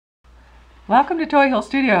Welcome to Toy Hill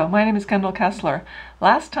Studio. My name is Kendall Kessler.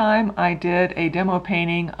 Last time I did a demo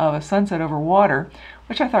painting of a sunset over water,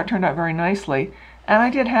 which I thought turned out very nicely. And I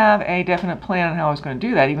did have a definite plan on how I was going to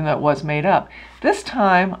do that, even though it was made up. This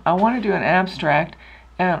time I want to do an abstract,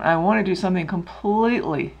 and I want to do something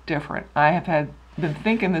completely different. I have been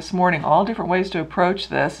thinking this morning all different ways to approach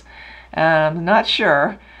this, and I'm not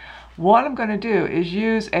sure. What I'm going to do is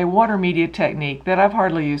use a water media technique that I've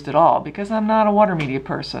hardly used at all because I'm not a water media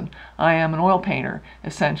person. I am an oil painter,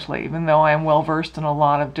 essentially, even though I am well versed in a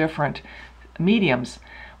lot of different mediums.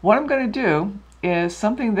 What I'm going to do is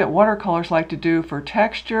something that watercolors like to do for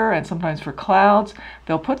texture and sometimes for clouds.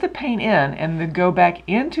 They'll put the paint in and then go back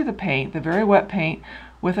into the paint, the very wet paint,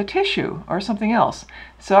 with a tissue or something else.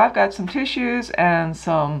 So I've got some tissues and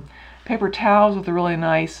some paper towels with a really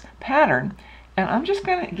nice pattern. And I'm just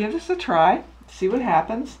going to give this a try, see what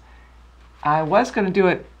happens. I was going to do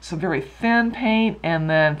it some very thin paint and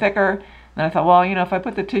then thicker. And I thought, well, you know, if I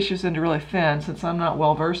put the tissues into really thin, since I'm not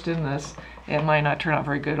well versed in this, it might not turn out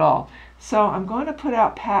very good at all. So I'm going to put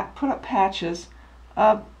up patches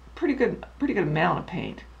of pretty good amount of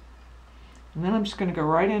paint. And then I'm just going to go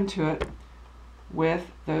right into it with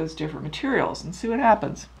those different materials and see what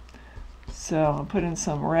happens. So I'll put in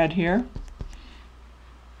some red here.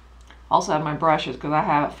 Also have my brushes because I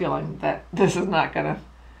have a feeling that this is not going to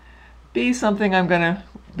be something I'm going to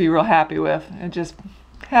be real happy with, and just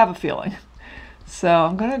have a feeling. So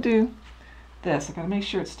I'm going to do this. I've got to make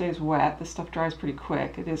sure it stays wet. This stuff dries pretty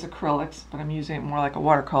quick. It is acrylics, but I'm using it more like a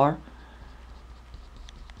watercolor.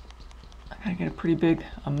 I got to get a pretty big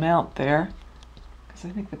amount there because I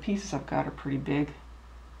think the pieces I've got are pretty big.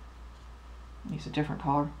 Use a different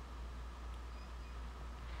color.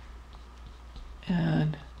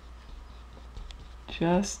 And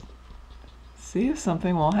just see if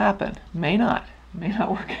something will happen. May not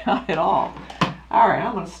work out at all. All right,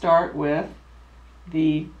 I'm going to start with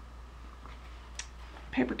the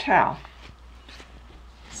paper towel.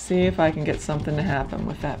 See if I can get something to happen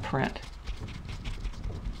with that print.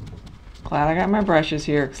 Glad I got my brushes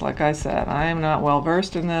here because, like I said, I am not well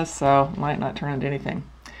versed in this, so might not turn into anything.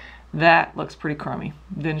 That looks pretty crummy.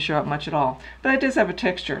 Didn't show up much at all. But it does have a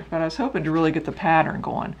texture, but I was hoping to really get the pattern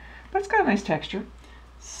going. But it's got a nice texture.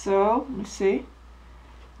 So, let me see.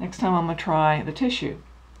 Next time I'm going to try the tissue.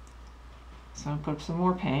 So I'm going to put up some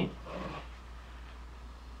more paint.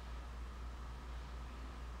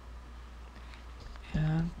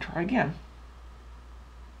 And try again.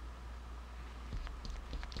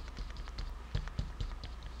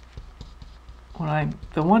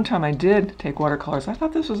 The one time I did take watercolors, I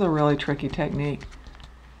thought this was a really tricky technique.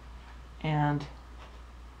 And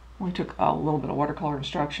we took a little bit of watercolor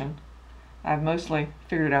instruction. I've mostly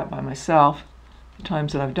figured it out by myself the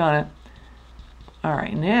times that I've done it. All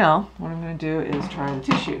right, now what I'm going to do is try the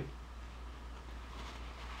tissue.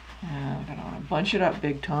 And I want to bunch it up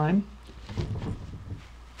big time.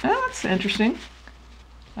 Oh, that's interesting.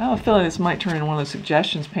 I have a feeling this might turn into one of those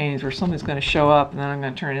suggestions paintings where something's going to show up and then I'm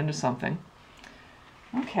going to turn it into something.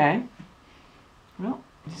 Okay. Well,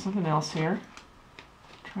 there's something else here.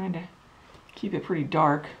 Trying to keep it pretty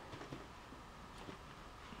dark.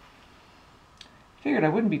 Figured I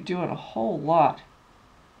wouldn't be doing a whole lot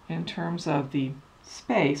in terms of the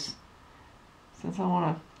space, since I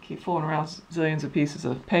want to keep fooling around zillions of pieces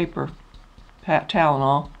of paper, towel and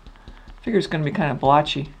all. Figure it's going to be kind of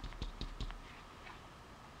blotchy,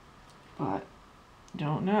 but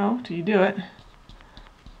don't know till you do it.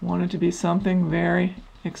 Want it to be something very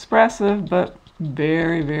expressive, but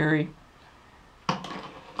very, very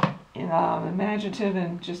imaginative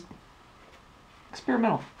and just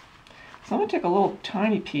experimental. So I'm going to take a little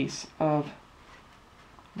tiny piece of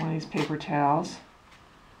one of these paper towels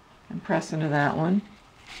and press into that one.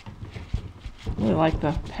 I really like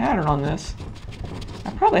the pattern on this.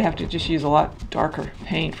 I probably have to just use a lot darker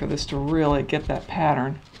paint for this to really get that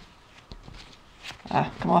pattern.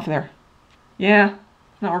 Come off there. Yeah,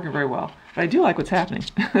 not working very well, but I do like what's happening.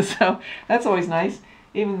 So that's always nice.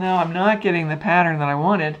 Even though I'm not getting the pattern that I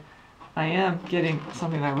wanted, I am getting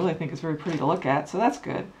something that I really think is very pretty to look at, so that's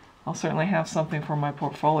good. I'll certainly have something for my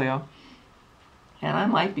portfolio. And I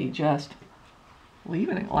might be just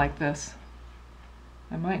leaving it like this.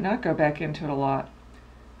 I might not go back into it a lot.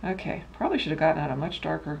 Okay, probably should have gotten out a much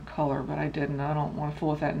darker color, but I didn't. I don't want to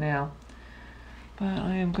fool with that now. But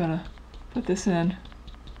I am going to put this in.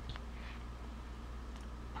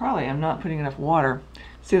 Probably I'm not putting enough water.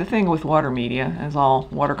 See, the thing with water media, as all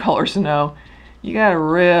watercolors know, you got to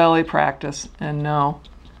really practice and know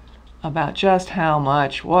about just how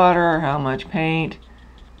much water, how much paint,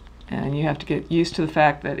 and you have to get used to the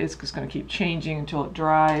fact that it's just going to keep changing until it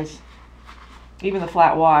dries. Even the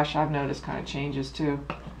flat wash I've noticed kind of changes too.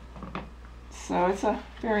 So it's a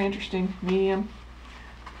very interesting medium.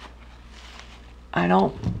 I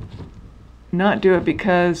don't not do it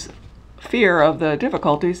because fear of the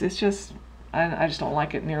difficulties. It's just I just don't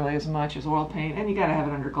like it nearly as much as oil paint, and you got to have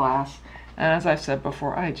it under glass. And as I've said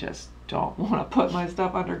before, I just don't want to put my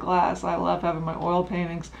stuff under glass. I love having my oil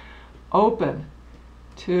paintings open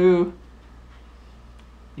to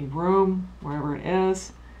the room, wherever it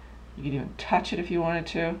is. You could even touch it if you wanted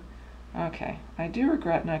to. Okay, I do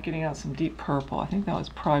regret not getting out some deep purple. I think that was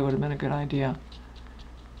probably would have been a good idea.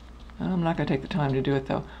 I'm not going to take the time to do it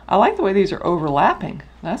though. I like the way these are overlapping.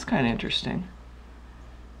 That's kind of interesting.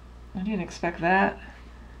 I didn't expect that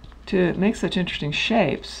to make such interesting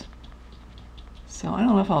shapes. So I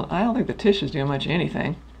don't know if I don't think the tissue is doing much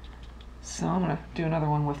anything. So I'm going to do another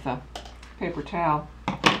one with the paper towel.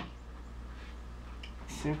 Let's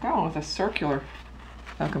see, I've got one with a circular,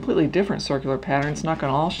 a completely different circular pattern. It's not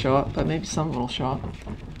going to all show up, but maybe some of it will show up.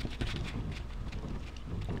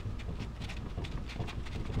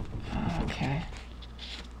 Okay.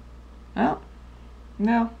 Oh,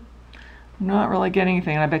 no. I'm not really getting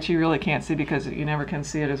anything, and I bet you really can't see because you never can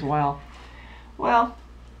see it as well. Well,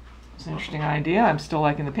 it's an interesting idea. I'm still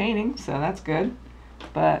liking the painting, so that's good.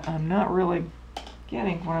 But I'm not really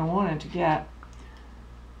getting what I wanted to get.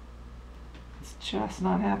 It's just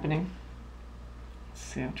not happening. Let's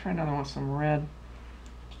see, I'll try another one with some red.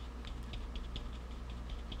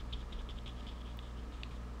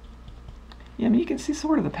 Yeah, I mean, you can see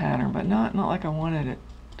sort of the pattern, but not like I wanted it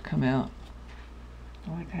to come out.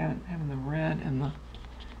 I like having the red and the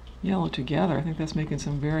yellow together. I think that's making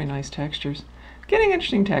some very nice textures. Getting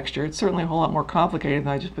interesting texture. It's certainly a whole lot more complicated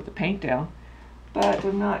than I just put the paint down, but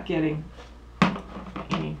I'm not getting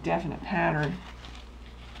any definite pattern.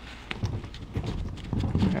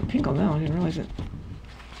 I got pink on that one. I didn't realize it.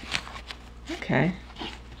 Okay.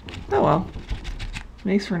 Oh well.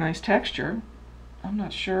 Makes for a nice texture. I'm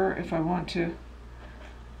not sure if I want to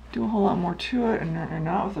do a whole lot more to it or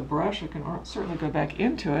not with a brush. I can certainly go back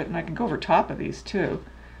into it, and I can go over top of these too,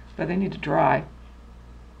 but they need to dry.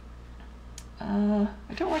 I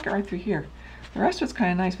don't like it right through here. The rest of it's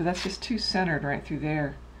kind of nice, but that's just too centered right through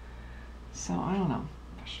there. So I don't know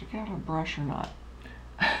if I should get out a brush or not.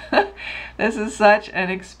 This is such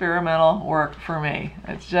an experimental work for me.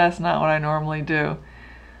 It's just not what I normally do.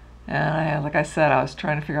 And like I said, I was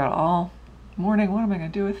trying to figure out all morning, what am I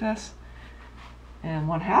going to do with this? And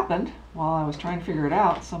what happened while I was trying to figure it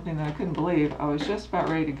out, something that I couldn't believe, I was just about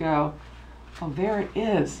ready to go. Oh, there it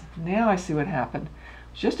is. Now I see what happened.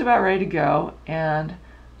 I was just about ready to go, and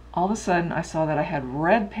all of a sudden I saw that I had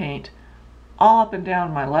red paint all up and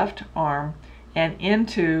down my left arm and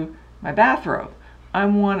into my bathrobe.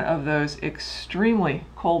 I'm one of those extremely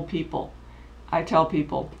cold people. I tell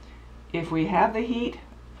people, if we have the heat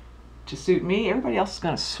to suit me, everybody else is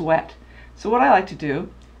going to sweat. So what I like to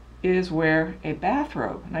do is wear a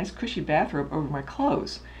bathrobe, a nice cushy bathrobe over my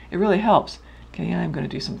clothes. It really helps. Okay, I'm going to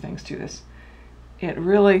do some things to this. It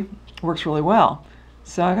really works really well.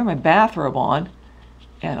 So I got my bathrobe on,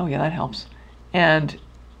 and oh yeah, that helps. And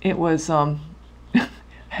it was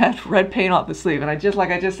had red paint off the sleeve, and like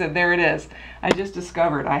I just said, there it is. I just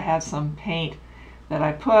discovered I had some paint that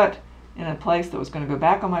I put in a place that was going to go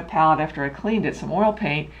back on my palette after I cleaned it, some oil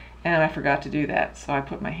paint, and I forgot to do that, so I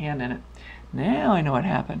put my hand in it. Now I know what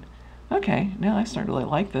happened. Okay, now I start to really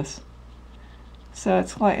like this. So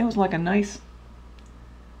it was like a nice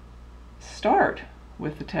start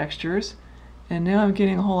with the textures, and now I'm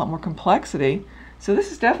getting a whole lot more complexity. So this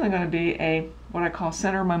is definitely going to be a what I call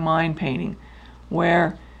center of my mind painting,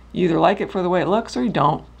 where you either like it for the way it looks or you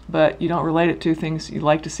don't, but you don't relate it to things you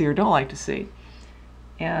like to see or don't like to see.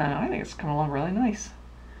 And I think it's coming along really nice.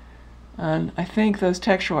 And I think those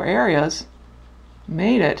textural areas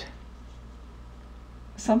made it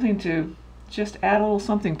something to just add a little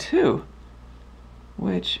something to,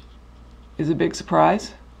 which is a big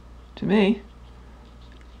surprise to me.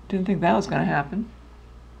 Didn't think that was going to happen.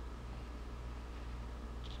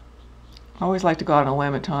 I always like to go out on a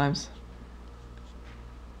limb at times.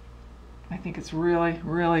 I think it's really,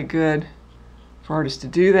 really good for artists to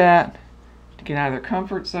do that, to get out of their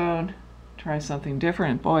comfort zone, try something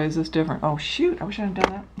different. Boy, is this different. Oh shoot, I wish I hadn't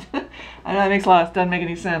done that. I know that makes doesn't make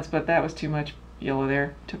any sense, but that was too much yellow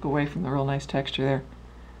there. Took away from the real nice texture there.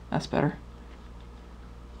 That's better.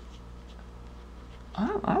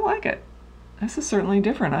 I like it. This is certainly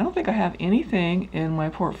different. I don't think I have anything in my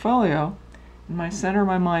portfolio, in my center of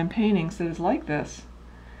my mind paintings, that is like this.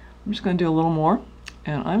 I'm just going to do a little more,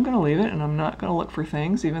 and I'm going to leave it, and I'm not going to look for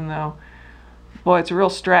things, even though, boy, it's a real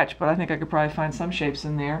stretch, but I think I could probably find some shapes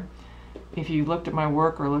in there. if you looked at my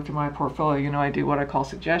work or looked at my portfolio, you know I do what I call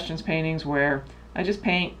suggestions paintings, where I just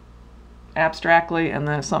paint abstractly, and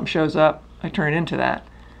then if something shows up, I turn it into that.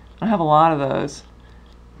 I have a lot of those.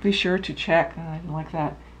 Be sure to check, I didn't like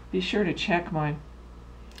that, be sure to check my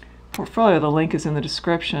portfolio. The link is in the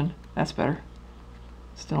description. That's better.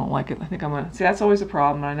 Still don't like it. I think I'm gonna, see, that's always a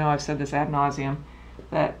problem. I know I've said this ad nauseum,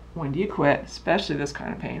 that when do you quit, especially this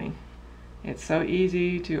kind of painting? It's so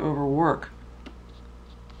easy to overwork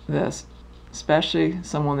this, especially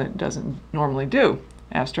someone that doesn't normally do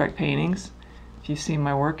abstract paintings. If you've seen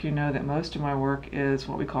my work, you know that most of my work is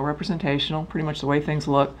what we call representational, pretty much the way things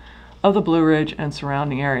look, of the Blue Ridge and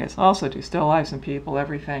surrounding areas. I also do still lifes and people,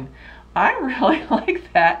 everything. I really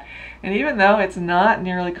like that, and even though it's not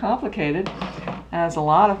nearly complicated as a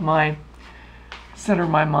lot of my center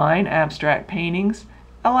my mind abstract paintings,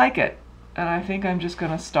 I like it, and I think I'm just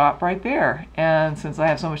going to stop right there. And since I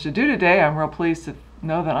have so much to do today, I'm real pleased to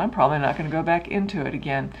know that I'm probably not going to go back into it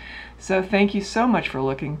again. So thank you so much for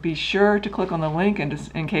looking. Be sure to click on the link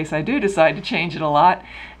in case I do decide to change it a lot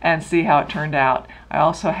and see how it turned out. I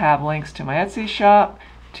also have links to my Etsy shop,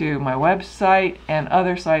 to my website, and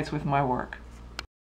other sites with my work.